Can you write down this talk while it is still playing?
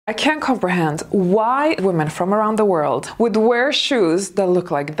I can't comprehend why women from around the world would wear shoes that look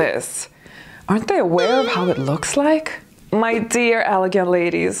like this. Aren't they aware of how it looks like? My dear elegant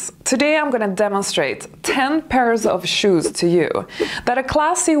ladies, today I'm going to demonstrate 10 pairs of shoes to you that a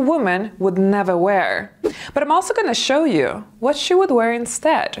classy woman would never wear. But I'm also going to show you what she would wear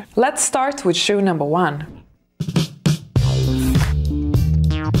instead. Let's start with shoe number 1.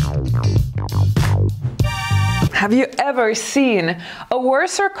 Have you ever seen a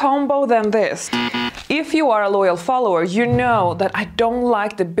worser combo than this? If you are a loyal follower, you know that I don't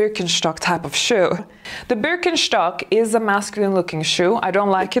like the Birkenstock type of shoe. The Birkenstock is a masculine looking shoe. I don't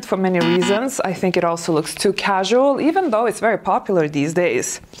like it for many reasons. I think it also looks too casual, even though it's very popular these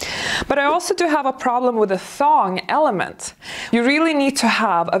days. But I also do have a problem with the thong element. You really need to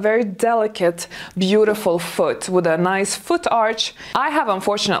have a very delicate, beautiful foot with a nice foot arch. I have,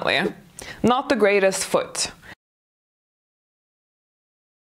 unfortunately, not the greatest foot.